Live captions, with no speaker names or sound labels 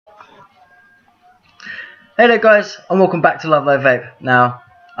Hey there guys, and welcome back to Love Live Vape. Now,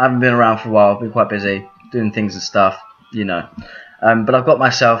 I haven't been around for a while, I've been quite busy doing things and stuff, you know. But I've got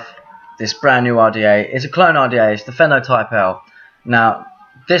myself this brand new RDA. It's a clone RDA, it's the Phenotype-L. Now,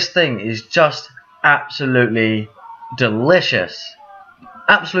 this thing is just absolutely delicious.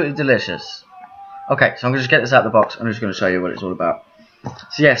 Absolutely delicious. Okay, so I'm going to just get this out of the box. I'm just going to show you what it's all about.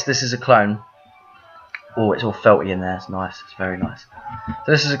 So yes, this is a clone. Oh, it's all felty in there, it's nice, it's very nice.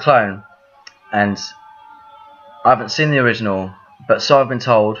 So this is a clone, and I haven't seen the original, but so I've been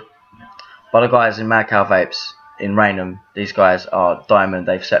told by the guys in Mad Cow Vapes in Raynham. These guys are diamond.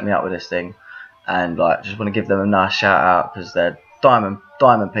 They've set me up with this thing, and like, just want to give them a nice shout out because they're diamond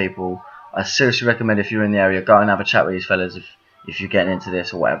people. I seriously recommend, if you're in the area, go and have a chat with these fellas if you're getting into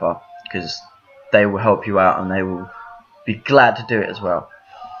this or whatever, because they will help you out and they will be glad to do it as well.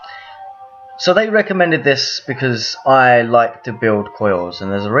 So they recommended this because I like to build coils,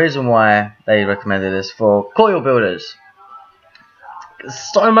 and there's a reason why they recommended this for coil builders. There's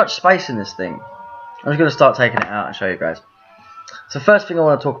so much space in this thing. I'm just going to start taking it out and show you guys. So first thing I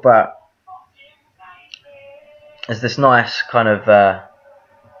want to talk about is this nice kind of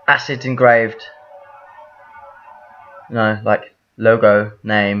acid engraved, you know, like logo,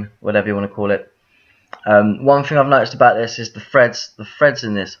 name, whatever you want to call it. One thing I've noticed about this is the threads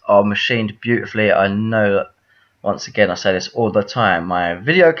in this are machined beautifully. I know that, once again, I say this all the time, my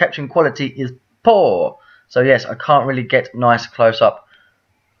video capturing quality is poor, so yes, I can't really get nice close-up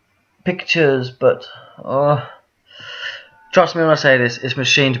pictures, but trust me when I say this, it's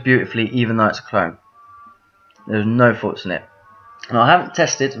machined beautifully even though it's a clone. There's no faults in it. Now, I haven't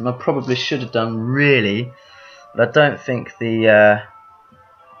tested, and I probably should have done really, but I don't think the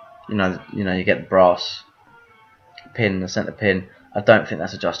you know, you get the brass pin, the center pin. I don't think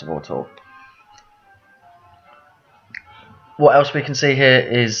that's adjustable at all. What else we can see here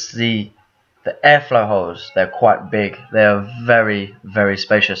is the airflow holes. They're quite big. They are very, very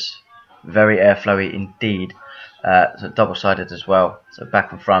spacious, very airflowy indeed. So double-sided as well. So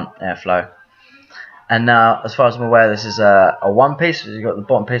back and front airflow. And now, as far as I'm aware, this is a one piece. You've got the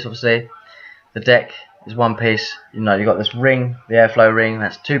bottom piece, obviously. The deck is one piece. You know, you've got this ring, the airflow ring.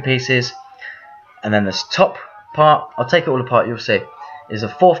 That's two pieces. And then this top part, I'll take it all apart, you'll see, is a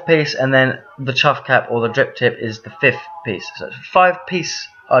fourth piece, and then the chuff cap or the drip tip is the fifth piece. So it's a 5-piece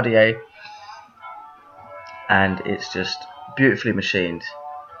RDA, and it's just beautifully machined.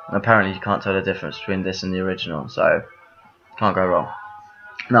 And apparently you can't tell the difference between this and the original, so can't go wrong.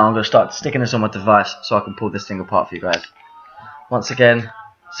 Now I'm going to start sticking this on my device so I can pull this thing apart for you guys. Once again,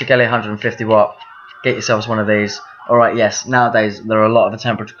 Sigeli 150 watt, get yourselves one of these. Alright, yes, nowadays there are a lot of the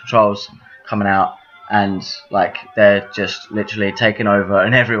temperature controls coming out, and like, they're just literally taking over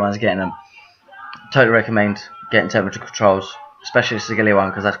and everyone's getting them. Totally recommend getting temperature controls, especially the Sigeli one,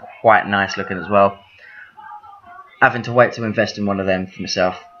 because that's quite nice looking as well. Having to wait to invest in one of them for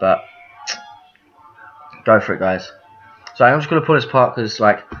myself, but go for it, guys. So I'm just going to pull this apart because,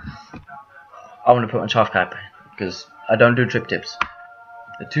 like, I want to put on chuff cap because I don't do drip tips.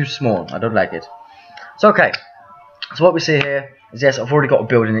 They're too small. I don't like it. So okay. So what we see here is, yes, I've already got a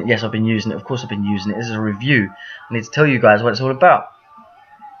build in it. Yes, I've been using it. Of course I've been using it. This is a review. I need to tell you guys what it's all about.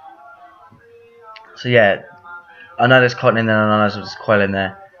 So yeah, I know there's cotton in there and I know there's coil in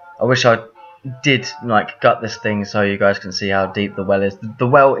there. I wish I did like gut this thing so you guys can see how deep the well is. The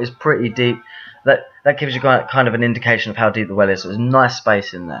well is pretty deep. That gives you kind of an indication of how deep the well is. So there's nice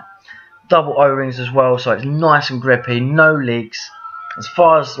space in there. Double O-rings as well, so it's nice and grippy. No leaks. As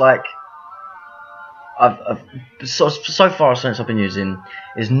far as like so far since I've been using,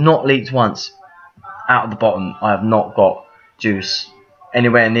 is not leaked once out of the bottom. I have not got juice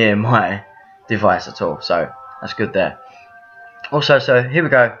anywhere near my device at all, so that's good there. Also, so here we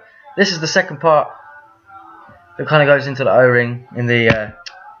go. This is the second part that kind of goes into the O-ring, in the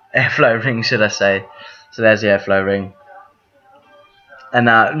airflow ring, should I say. So there's the airflow ring. And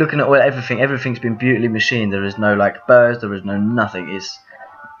now looking at everything's been beautifully machined. There is no like burrs, there is no nothing.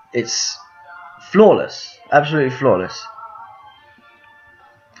 It's flawless, absolutely flawless.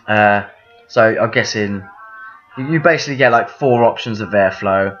 So I'm guessing you basically get like 4 options of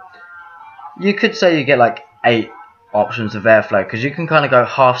airflow. You could say you get like 8 options of airflow because you can kind of go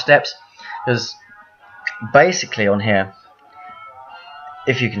half steps. Because basically on here,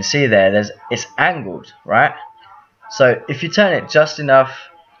 if you can see there, it's angled, right? So if you turn it just enough,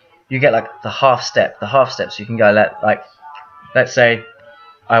 you get like the half step. So you can go like, let's say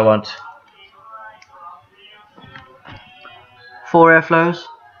I want 4 airflows,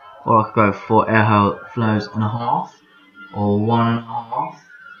 or I could go 4 airflows and a half, or 1.5,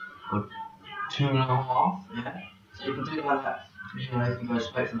 or 2.5. Yeah. So you can do it like that. You know, you can go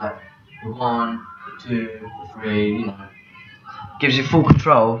straight from like 1, 2, 3, you know. Gives you full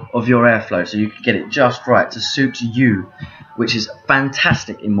control of your airflow, so you can get it just right to suit you, which is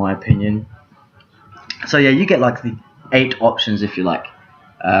fantastic in my opinion. So yeah, you get like the 8 options if you like.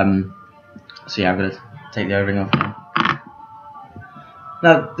 So yeah, I'm gonna take the O-ring off now.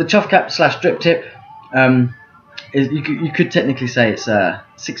 Now the chuff cap / drip tip, you could technically say it's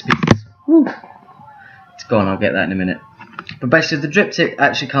 6 pieces. Woo. It's gone. I'll get that in a minute. But basically, the drip tip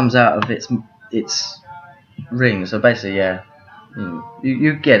actually comes out of its ring. So basically, yeah,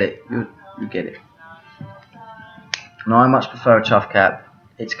 you get it. You get it. Now I much prefer a chuff cap.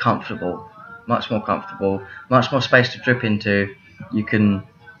 It's comfortable, much more comfortable, much more space to drip into. You can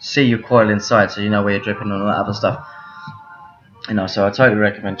see your coil inside, so you know where you're dripping and all that other stuff. You know, so I totally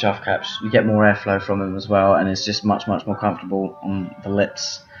recommend chuff caps. You get more airflow from them as well, and it's just much more comfortable on the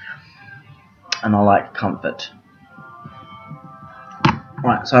lips. And I like comfort.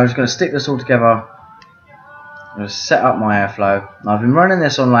 Right, so I'm just going to stick this all together. I'm going to set up my airflow. Now, I've been running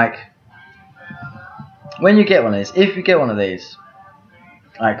this on like, when you get one of these, if you get one of these,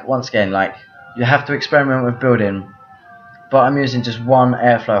 like once again, like you have to experiment with building. But I'm using just one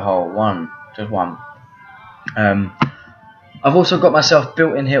airflow hole, just one. I've also got myself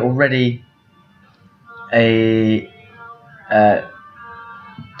built in here already a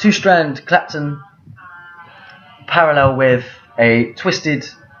 2-strand Clapton parallel with a twisted,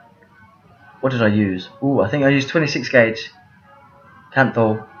 what did I use? I think I used 26 gauge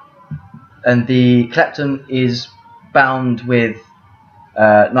Canthal, and the Clapton is bound with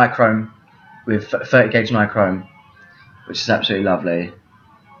nichrome, with 30 gauge nichrome, which is absolutely lovely,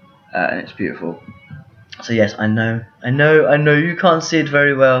 and it's beautiful. So yes, I know you can't see it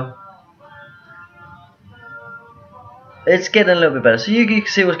very well. It's getting a little bit better, so you can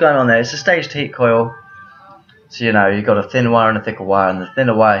see what's going on there. It's a staged heat coil, so you know you've got a thin wire and a thicker wire, and the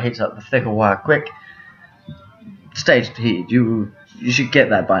thinner wire heats up the thicker wire quick. Staged heat, you should get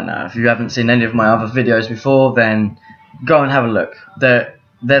that by now. If you haven't seen any of my other videos before, then go and have a look. They're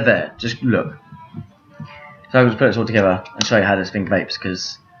there, just look. So I'm going to put this all together and show you how this thing vapes,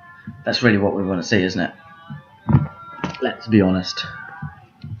 because that's really what we want to see, isn't it? Let's be honest.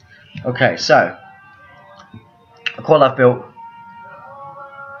 Okay, so the coil I've built,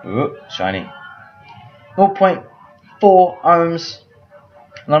 shiny, 0.4 ohms,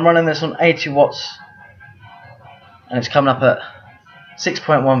 and I'm running this on 80 watts, and it's coming up at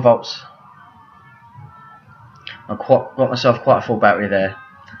 6.1 volts. I've got myself quite a full battery there,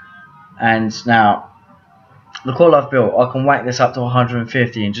 and now the coil I've built, I can whack this up to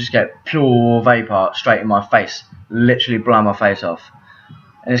 150 and just get pure vapor straight in my face, literally blow my face off.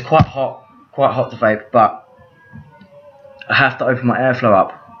 And it's quite hot to vape, but I have to open my airflow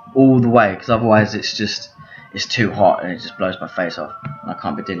up all the way, because otherwise it's too hot and it just blows my face off, and I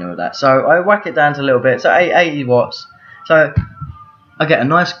can't be dealing with that. So I whack it down to a little bit, so 80 watts. So I get a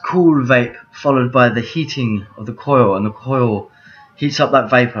nice cool vape followed by the heating of the coil, and the coil heats up that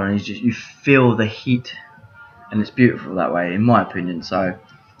vapor, and you feel the heat. And it's beautiful that way, in my opinion. So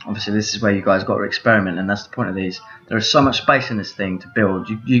obviously this is where you guys got to experiment, and that's the point of these. There is so much space in this thing to build.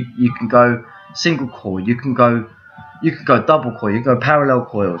 You can go single coil, you can go double coil, you can go parallel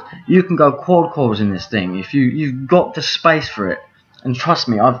coils, you can go quad coils in this thing. If you've got the space for it. And trust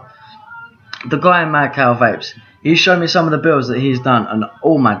me, the guy in Mad Cow Vapes, he showed me some of the builds that he's done, and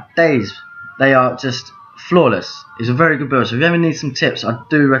oh my days, they are just flawless. He's a very good builder. So if you ever need some tips, I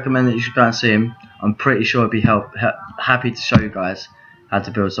do recommend that you should go and see him. I'm pretty sure he'd be happy to show you guys how to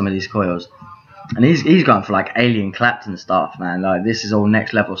build some of these coils. And he's going for like alien Clapton stuff, man. Like, this is all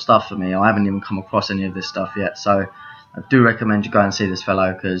next level stuff for me. I haven't even come across any of this stuff yet. So I do recommend you go and see this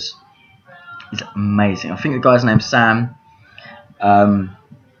fellow, because he's amazing. I think the guy's name's Sam.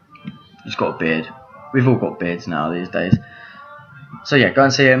 He's got a beard. We've all got beards now these days. So yeah, go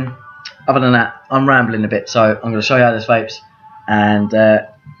and see him. Other than that, I'm rambling a bit, so I'm going to show you how this vapes, and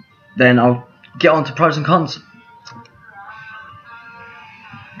then I'll get on to pros and cons.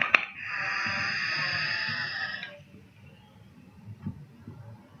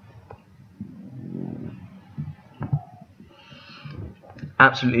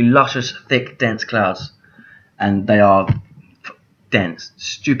 Absolutely luscious, thick, dense clouds, and they are dense,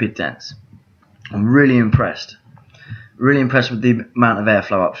 stupid dense. I'm really impressed. Really impressed with the amount of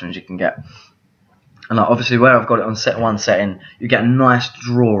airflow options you can get. And obviously where I've got it on set 1 setting, you get a nice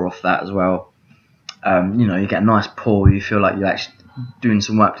draw off that as well. You know, you get a nice pull, you feel like you're actually doing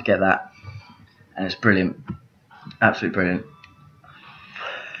some work to get that. And it's brilliant. Absolutely brilliant.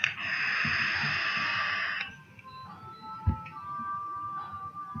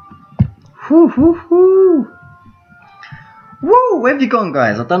 Whoo, whoo, whoo. Woo, where have you gone,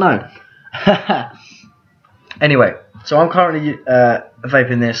 guys? I don't know. Anyway, so I'm currently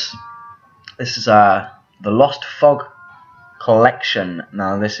vaping this. This is the Lost Fog Collection.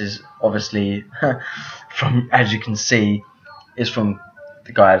 Now this is obviously from, as you can see, is from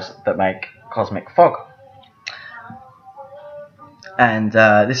the guys that make Cosmic Fog. And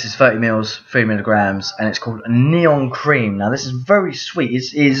this is 30 mils, 3 milligrams, and it's called Neon Cream. Now this is very sweet.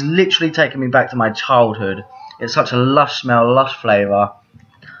 It is literally taking me back to my childhood. It's such a lush smell, lush flavour.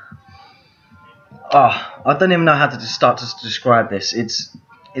 Oh, I don't even know how to start to describe this. It's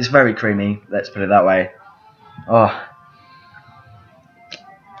very creamy. Let's put it that way. Oh,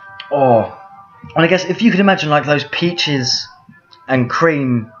 and I guess if you could imagine like those peaches and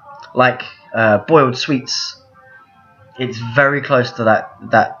cream, like boiled sweets. It's very close to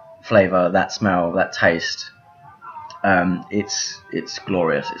that flavour, that smell, that taste. It's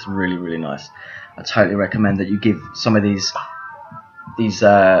glorious. It's really, really nice. I totally recommend that you give some of these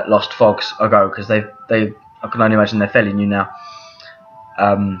Lost Fogs a go, because I can only imagine they're fairly new now.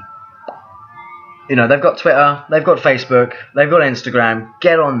 You know, they've got Twitter, they've got Facebook, they've got Instagram.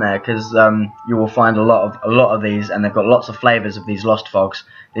 Get on there, because you will find a lot of these, and they've got lots of flavours of these Lost Fogs.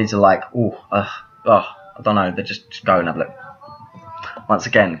 These are like, I don't know, they just go and have a look. Once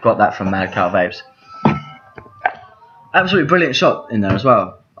again, got that from Mad Cow Vapes. Absolutely brilliant shot in there as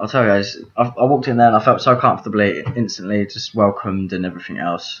well. I'll tell you guys, I walked in there and I felt so comfortably, instantly, just welcomed and everything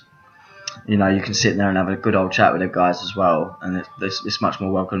else. You know, you can sit there and have a good old chat with the guys as well, and it's much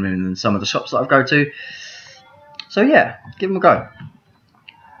more welcoming than some of the shops that I go to. So yeah, give them a go.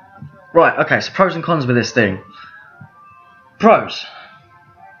 Right, okay, so pros and cons with this thing. Pros.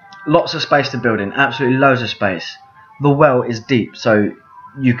 Lots of space to build in, absolutely loads of space. The well is deep, so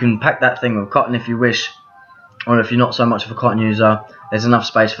you can pack that thing with cotton if you wish, or if you're not so much of a cotton user, there's enough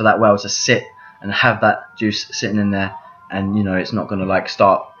space for that well to sit and have that juice sitting in there, and you know it's not going to like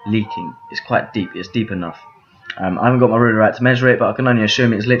start leaking. It's quite deep, it's deep enough. I haven't got my ruler out to measure it, but I can only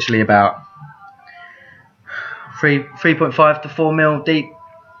assume it's literally about 3.5 to 4 mil deep.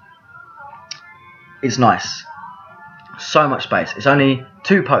 It's nice. So much space. It's only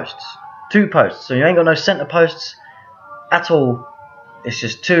two posts, so you ain't got no center posts at all. It's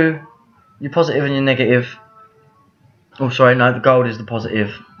just two, your positive and your negative. Oh sorry, no, the gold is the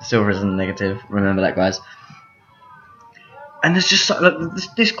positive, the silver is the negative, remember that guys. And there's just look,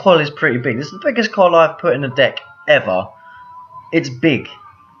 this coil is pretty big. This is the biggest coil I've put in a deck ever. It's big.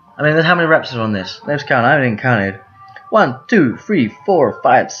 I mean, how many wraps are on this? Let's count. I haven't even counted. 1, 2, 3, 4,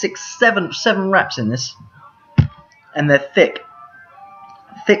 5, 6, 7 wraps in this. And they're thick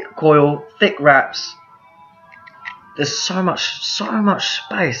coil, thick wraps. There's so much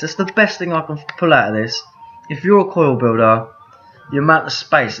space. That's the best thing I can pull out of this. If you're a coil builder, the amount of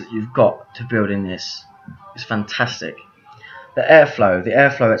space that you've got to build in this is fantastic. The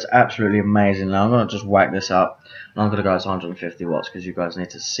airflow is absolutely amazing. Now I'm going to just whack this up, and I'm going to go to 150 watts because you guys need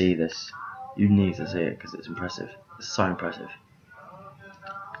to see this. You need to see it because it's impressive. It's so impressive.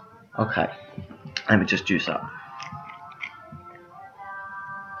 Okay, let me just juice up.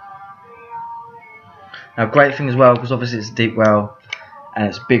 Now, great thing as well, because obviously it's a deep well and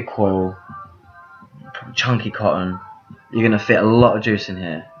it's big coil, chunky cotton. You're going to fit a lot of juice in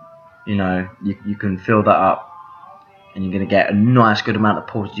here. You know, you can fill that up, and you're going to get a nice good amount of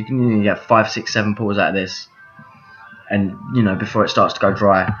pulls. You can even get 5, 6, 7 pulls out of this, and you know, before it starts to go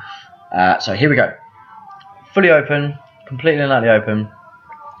dry. So here we go. Fully open, completely and utterly open.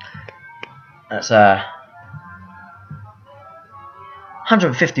 That's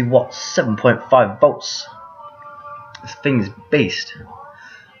 150 watts, 7.5 volts. This thing's beast.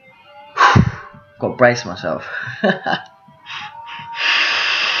 Got to brace myself.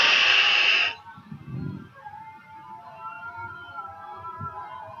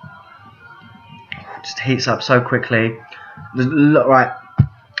 Just heats up so quickly. Right,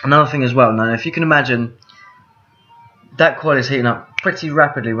 another thing as well. Now, if you can imagine, that coil is heating up pretty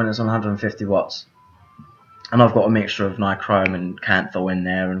rapidly when it's on 150 watts. And I've got a mixture of nichrome and canthal in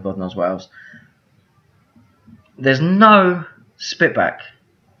there and God knows what else. There's no spitback.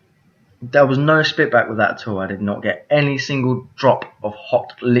 There was no spitback with that at all. I did not get any single drop of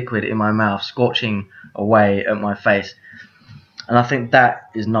hot liquid in my mouth scorching away at my face. And I think that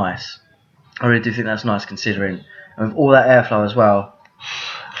is nice. I really do think that's nice considering. And with all that airflow as well.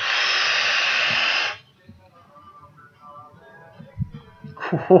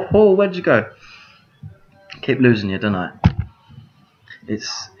 Where'd you go? Keep losing you, don't I?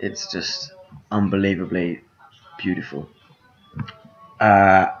 It's just unbelievably beautiful.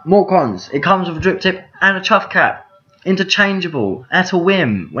 More cons. It comes with a drip tip and a chuff cap. Interchangeable at a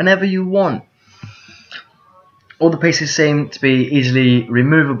whim, whenever you want. All the pieces seem to be easily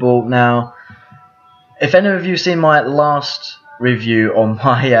removable. Now, if any of you seen my last review on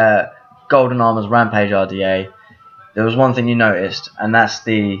my Golden Armors Rampage RDA, there was one thing you noticed, and that's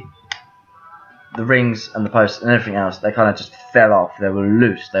the rings and the posts and everything else. They kind of just fell off. They were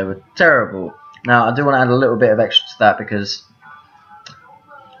loose. They were terrible. Now I do want to add a little bit of extra to that because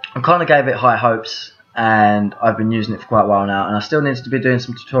I kind of gave it high hopes, and I've been using it for quite a while now, and I still need to be doing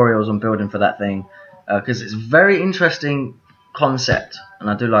some tutorials on building for that thing because it's a very interesting concept and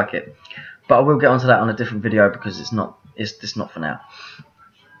I do like it. But I will get onto that on a different video because it's not for now.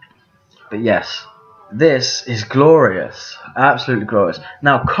 But yes, this is glorious, absolutely glorious.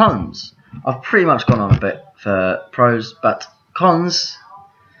 Now cons, I've pretty much gone on a bit for pros, but cons,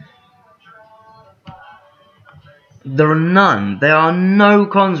 there are none. There are no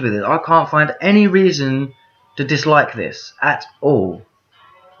cons with it. I can't find any reason to dislike this at all.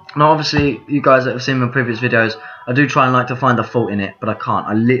 Now obviously you guys that have seen my previous videos, I do try and like to find a fault in it, but I can't.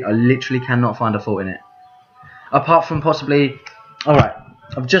 I literally cannot find a fault in it. Apart from possibly, alright,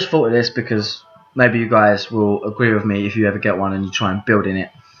 I've just thought of this because maybe you guys will agree with me if you ever get one and you try and build in it.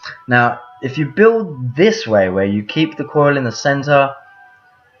 Now if you build this way, where you keep the coil in the center,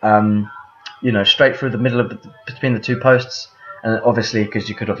 you know, straight through the middle of between the two posts, and obviously because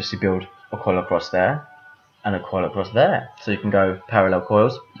you could obviously build a coil across there and a coil across there, so you can go parallel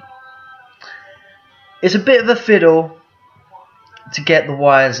coils. It's a bit of a fiddle to get the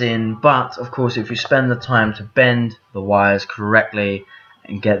wires in, but of course if you spend the time to bend the wires correctly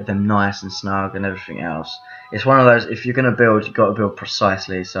and get them nice and snug and everything else, it's one of those, if you're going to build, you've got to build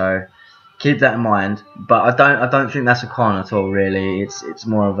precisely, so keep that in mind. But I don't think that's a con at all, really. It's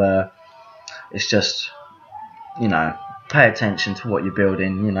more of a, it's just, you know, pay attention to what you're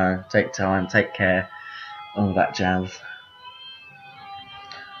building, you know, take time, take care, all that jazz.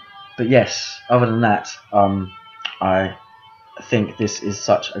 But yes, other than that, I think this is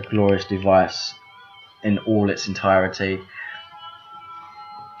such a glorious device in all its entirety.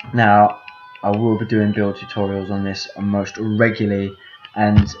 Now, I will be doing build tutorials on this most regularly,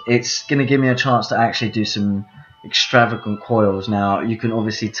 and it's going to give me a chance to actually do some extravagant coils. Now, you can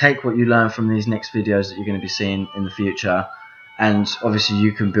obviously take what you learn from these next videos that you're going to be seeing in the future, and obviously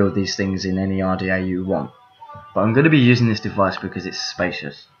you can build these things in any RDA you want. But I'm going to be using this device because it's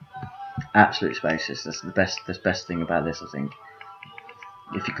spacious. Absolutely spacious. That's the best thing about this, I think.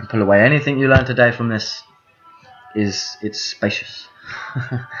 If you can pull away anything you learned today from this, is it's spacious.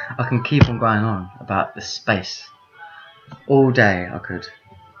 I can keep on going on about the space all day. I could,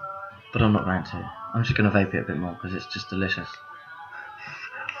 but I'm not going to. I'm just going to vape it a bit more because it's just delicious.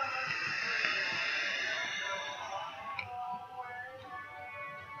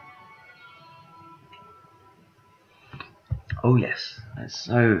 Oh yes, it's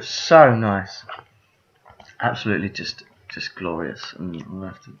so nice. Absolutely just glorious. And I'm gonna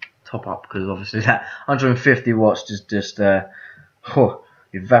have to top up because obviously that 150 watts just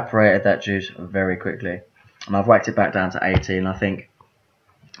evaporated that juice very quickly. And I've whacked it back down to 80, and I think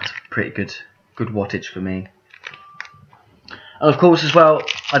it's pretty good wattage for me. And of course as well,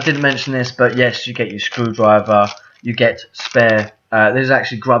 I didn't mention this, but yes, you get your screwdriver, you get spare, there's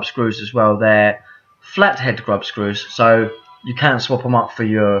actually grub screws as well. They're flathead grub screws, so you can swap them up for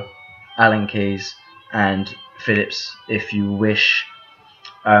your Allen keys and Phillips if you wish.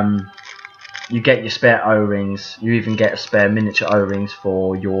 You get your spare O-rings, you even get a spare miniature O-rings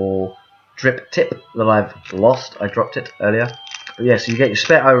for your drip tip that I've lost. I dropped it earlier. But yeah, so you get your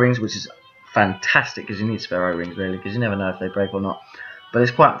spare O-rings, which is fantastic because you need spare O-rings really, because you never know if they break or not. But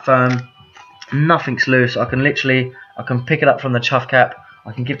it's quite firm, nothing's loose. I can pick it up from the chuff cap.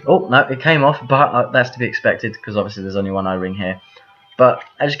 I can give, oh no, it came off, but that's to be expected because obviously there's only one O-ring here. But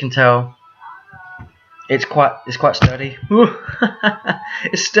as you can tell, it's quite sturdy.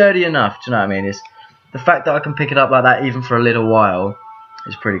 It's sturdy enough. Do you know what I mean? It's the fact that I can pick it up like that even for a little while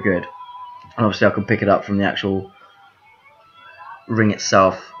is pretty good. And obviously I can pick it up from the actual ring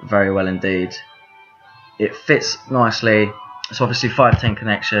itself very well indeed. It fits nicely. It's obviously 510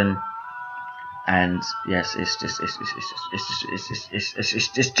 connection, and yes, it's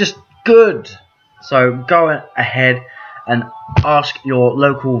just good. So go ahead and ask your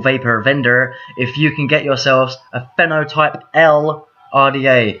local vapor vendor if you can get yourselves a Phenotype-L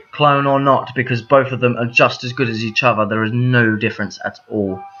RDA, clone or not, because both of them are just as good as each other. There is no difference at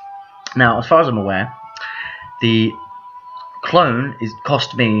all. Now, as far as I'm aware, the clone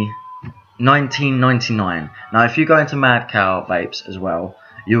cost me $19.99. Now, if you go into Mad Cow Vapes as well,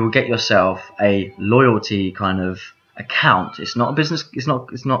 you will get yourself a loyalty kind of account. It's not a business. It's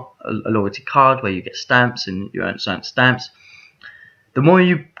not a loyalty card where you get stamps and you earn certain stamps. The more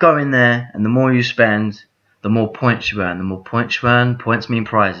you go in there and the more you spend, the more points you earn. The more points you earn, points mean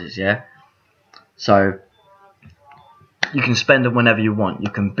prizes. Yeah. So you can spend them whenever you want. You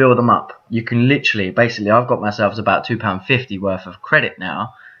can build them up. You can literally, basically, I've got myself about £2.50 worth of credit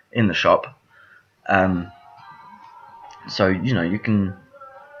now in the shop. So, you know, you can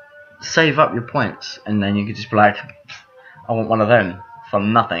save up your points, and then you can just be like, I want one of them for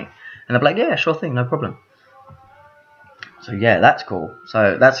nothing. And they'll be like, yeah, sure thing, no problem. So yeah, that's cool.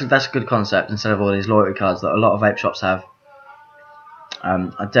 So that's a good concept instead of all these loyalty cards that a lot of vape shops have.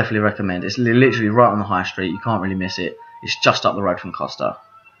 I definitely recommend. It's literally right on the high street. You can't really miss it. It's just up the road from Costa.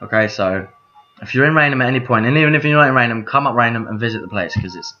 Okay, so if you're in Raynham at any point, and even if you're not in Raynham, come up Raynham and visit the place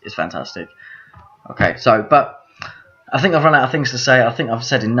because it's fantastic. Okay, so but I think I've run out of things to say. I think I've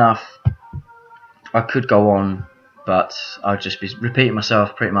said enough. I could go on, but I'll just be repeating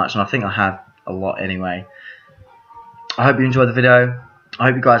myself pretty much, and I think I have a lot anyway. I hope you enjoyed the video. I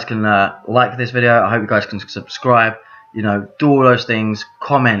hope you guys can like this video. I hope you guys can subscribe. You know, do all those things.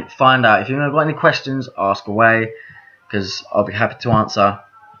 Comment, find out. If you've got any questions, ask away, because I'll be happy to answer.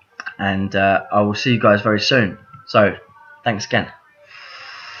 And I will see you guys very soon. So, thanks again.